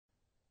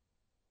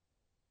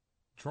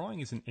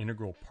Drawing is an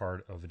integral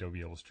part of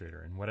Adobe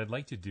Illustrator, and what I'd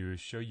like to do is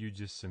show you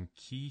just some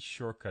key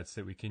shortcuts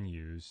that we can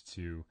use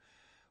to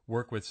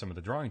work with some of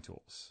the drawing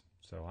tools.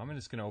 So I'm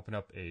just going to open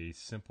up a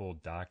simple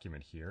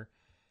document here.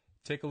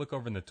 Take a look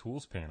over in the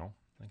Tools panel.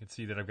 I can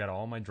see that I've got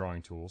all my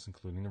drawing tools,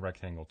 including the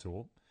rectangle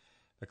tool.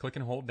 If I click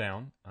and hold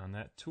down on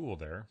that tool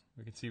there,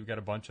 we can see we've got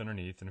a bunch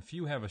underneath, and a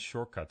few have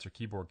shortcuts or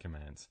keyboard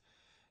commands.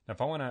 Now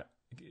if I want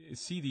to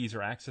see these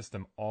or access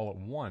them all at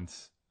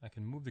once, I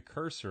can move the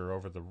cursor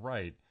over the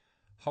right,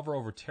 hover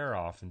over tear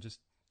off, and just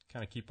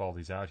kind of keep all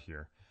these out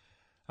here.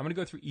 I'm going to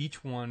go through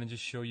each one and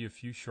just show you a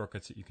few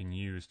shortcuts that you can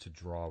use to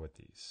draw with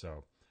these.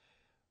 So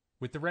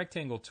with the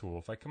rectangle tool,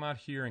 if I come out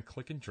here and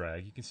click and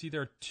drag, you can see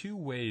there are two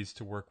ways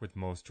to work with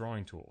most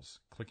drawing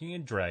tools. Clicking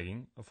and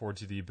dragging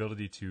affords you the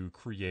ability to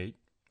create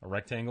a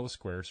rectangle, a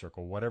square,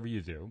 circle, whatever you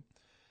do.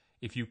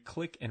 If you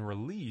click and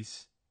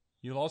release,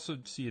 you'll also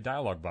see a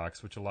dialog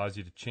box which allows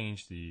you to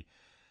change the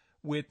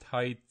width,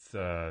 height,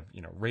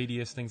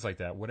 radius, things like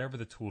that, whatever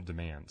the tool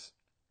demands.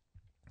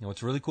 Now,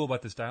 what's really cool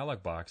about this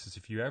dialog box is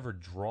if you ever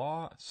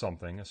draw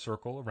something, a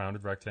circle, a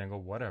rounded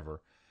rectangle,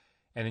 whatever,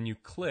 and then you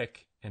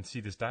click and see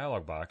this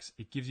dialog box,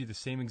 it gives you the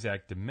same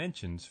exact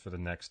dimensions for the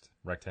next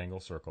rectangle,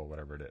 circle,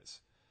 whatever it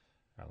is.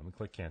 All right, let me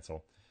click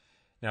cancel.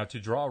 Now,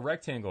 to draw a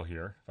rectangle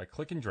here, if I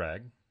click and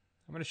drag,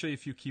 I'm going to show you a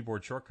few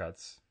keyboard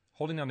shortcuts.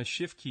 Holding down the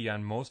Shift key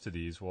on most of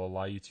these will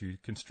allow you to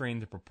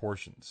constrain the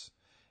proportions.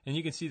 And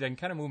you can see that I can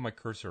kind of move my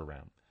cursor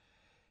around.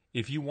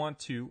 If you want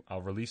to,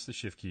 I'll release the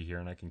Shift key here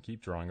and I can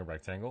keep drawing a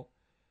rectangle.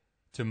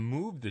 To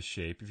move the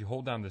shape, if you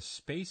hold down the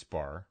space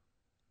bar,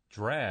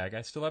 drag,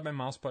 I still have my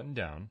mouse button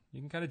down.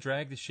 You can kind of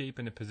drag the shape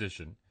into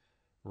position,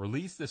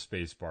 release the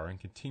space bar, and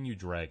continue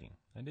dragging.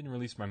 I didn't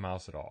release my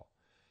mouse at all.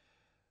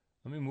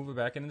 Let me move it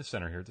back into the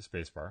center here at the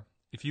space bar.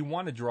 If you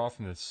want to draw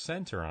from the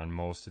center on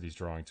most of these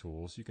drawing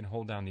tools, you can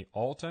hold down the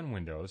Alt on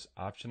Windows,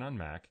 Option on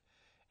Mac,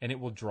 and it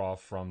will draw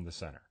from the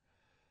center.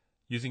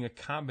 Using a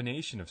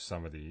combination of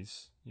some of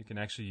these, you can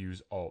actually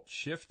use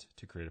Alt-Shift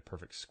to create a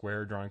perfect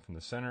square drawing from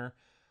the center.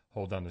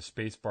 Hold down the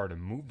space bar to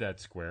move that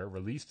square,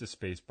 release the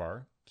space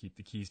bar, keep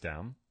the keys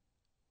down.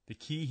 The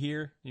key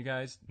here, you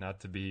guys, not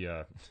to be,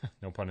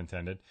 no pun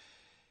intended,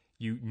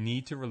 you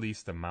need to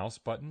release the mouse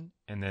button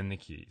and then the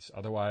keys.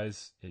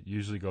 Otherwise, it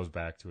usually goes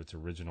back to its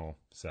original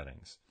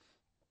settings.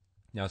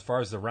 Now, as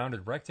far as the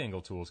rounded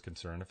rectangle tool is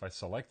concerned, if I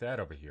select that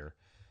over here,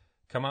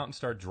 come out and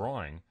start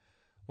drawing,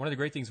 one of the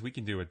great things we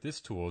can do with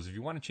this tool is if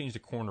you want to change the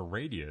corner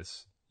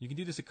radius, you can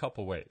do this a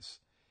couple ways.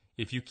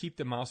 If you keep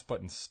the mouse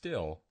button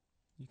still,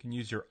 you can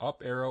use your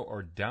up arrow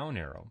or down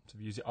arrow. So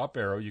if you use the up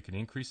arrow, you can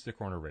increase the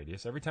corner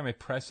radius. Every time I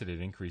press it, it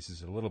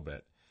increases it a little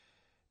bit.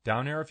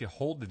 Down arrow, if you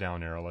hold the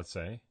down arrow, let's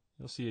say,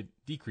 you'll see it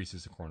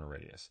decreases the corner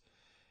radius.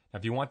 Now,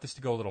 if you want this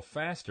to go a little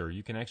faster,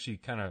 you can actually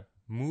kind of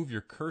move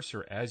your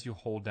cursor as you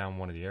hold down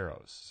one of the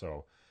arrows.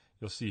 So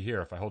you'll see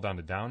here, if I hold down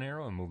the down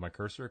arrow and move my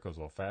cursor, it goes a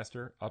little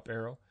faster. Up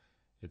arrow,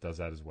 it does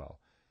that as well.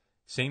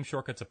 Same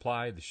shortcuts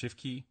apply, the Shift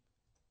key,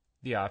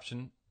 the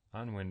Option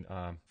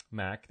on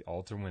Mac, the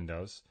Alt or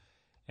Windows,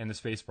 and the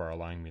spacebar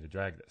allowing me to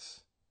drag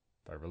this.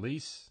 If I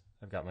release,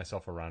 I've got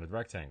myself a rounded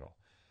rectangle.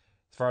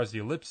 As far as the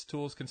Ellipse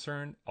tool is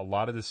concerned, a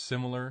lot of the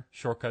similar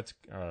shortcuts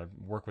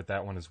work with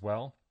that one as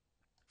well.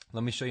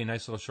 Let me show you a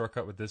nice little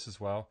shortcut with this as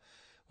well.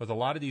 With a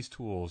lot of these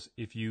tools,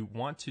 if you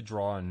want to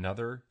draw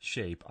another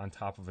shape on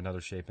top of another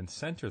shape and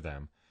center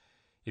them,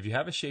 if you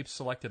have a shape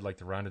selected like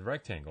the rounded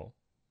rectangle,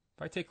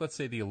 if I take, let's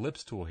say, the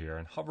Ellipse tool here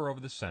and hover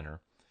over the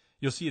center,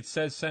 you'll see it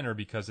says center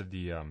because of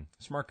the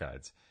smart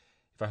guides.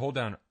 If I hold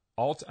down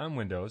Alt on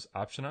Windows,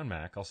 Option on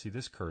Mac, I'll see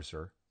this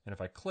cursor, and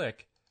if I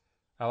click,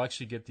 I'll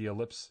actually get the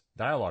Ellipse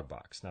Dialog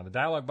Box. Now, the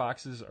dialog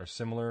boxes are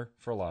similar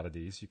for a lot of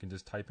these. You can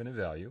just type in a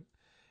value,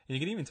 and you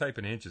can even type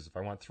in inches. If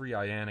I want 3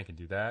 IN, I can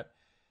do that.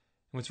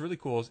 And what's really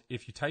cool is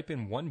if you type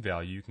in one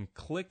value, you can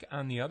click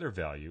on the other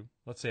value.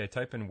 Let's say I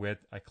type in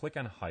width, I click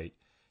on height.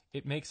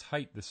 It makes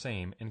height the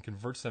same and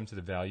converts them to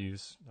the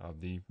values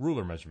of the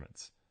ruler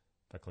measurements.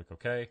 If I click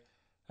OK,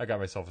 I got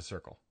myself a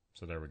circle.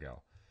 So there we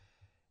go.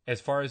 As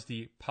far as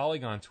the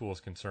Polygon tool is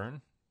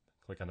concerned,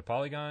 click on the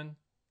Polygon.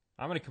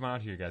 I'm going to come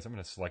out here, guys. I'm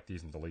going to select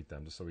these and delete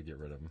them just so we get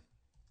rid of them.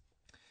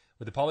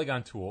 With the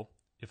Polygon tool,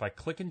 if I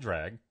click and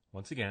drag,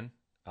 once again,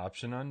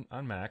 Option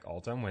on Mac,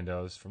 Alt on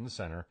Windows from the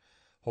center,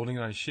 holding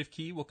on the Shift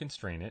key will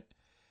constrain it.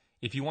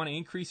 If you want to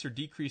increase or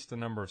decrease the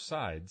number of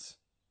sides,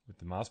 with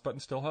the mouse button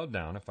still held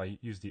down, if I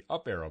use the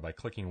up arrow by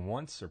clicking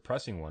once, or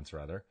pressing once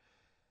rather,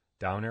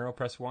 down arrow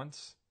press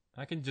once,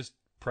 I can just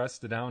press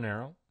the down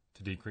arrow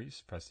to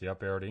decrease, press the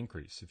up arrow to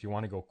increase. If you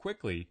want to go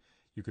quickly,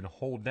 you can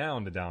hold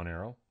down the down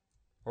arrow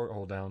or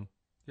hold down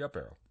the up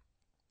arrow.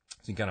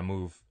 So you can kind of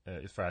move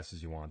as fast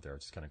as you want there,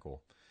 which is kind of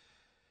cool.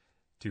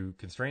 To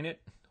constrain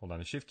it, hold down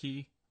the Shift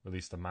key,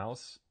 release the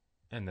mouse,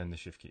 and then the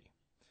Shift key.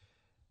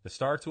 The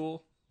star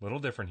tool, a little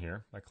different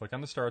here. I click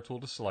on the star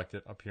tool to select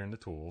it up here in the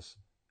tools,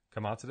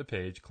 come out to the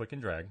page, click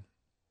and drag.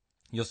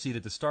 You'll see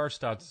that the star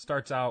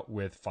starts out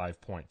with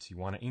 5 points. You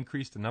want to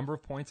increase the number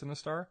of points in the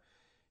star.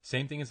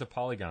 Same thing as the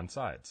polygon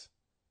sides.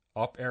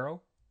 Up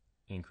arrow,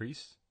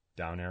 increase.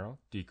 down arrow,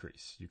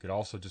 decrease. You could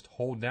also just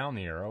hold down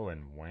the arrow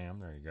and wham,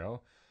 there you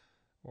go.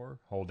 Or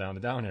hold down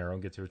the down arrow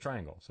and get to a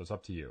triangle. So it's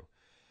up to you.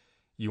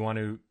 You want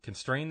to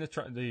constrain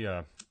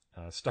the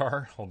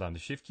star, hold down the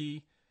shift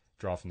key,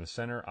 draw from the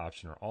center,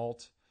 option or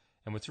alt.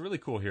 And what's really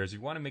cool here is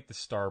you want to make the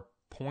star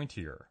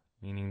pointier,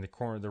 meaning the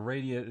corner, the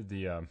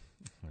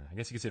I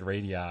guess you could say the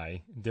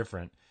radii,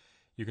 different.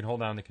 You can hold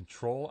down the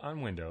control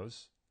on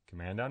Windows,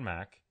 command on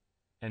Mac,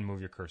 and move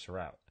your cursor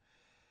out.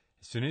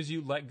 As soon as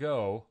you let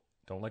go,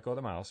 don't let go of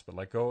the mouse, but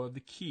let go of the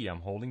key.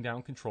 I'm holding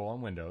down control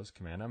on Windows,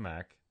 command on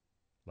Mac,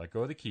 let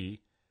go of the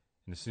key,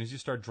 and as soon as you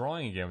start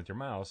drawing again with your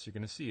mouse, you're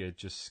going to see it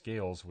just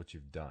scales what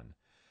you've done.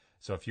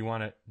 So if you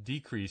want to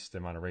decrease the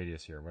amount of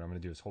radius here, what I'm going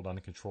to do is hold down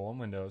the control on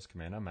Windows,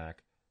 command on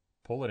Mac,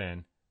 pull it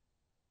in,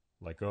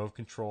 let go of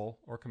control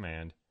or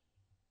command,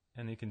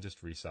 and you can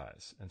just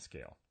resize and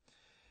scale.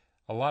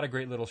 A lot of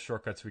great little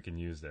shortcuts we can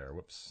use there.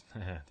 Whoops,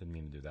 didn't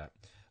mean to do that.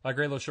 A lot of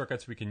great little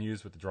shortcuts we can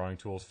use with the drawing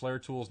tools. Flare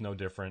tool is no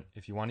different.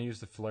 If you want to use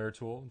the flare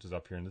tool, which is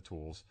up here in the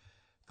tools,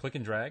 click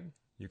and drag.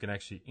 You can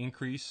actually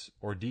increase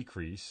or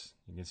decrease.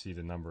 You can see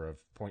the number of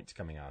points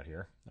coming out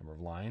here, number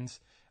of lines.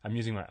 I'm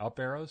using my up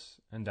arrows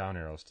and down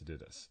arrows to do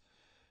this.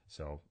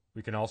 So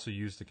we can also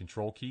use the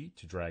control key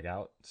to drag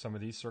out some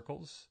of these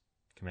circles,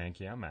 command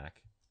key on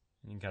Mac.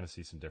 You can kind of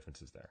see some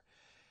differences there.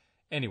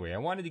 Anyway, I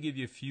wanted to give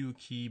you a few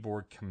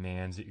keyboard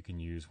commands that you can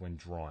use when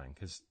drawing,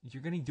 because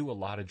you're going to do a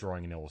lot of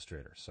drawing in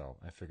Illustrator, so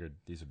I figured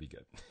these would be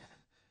good.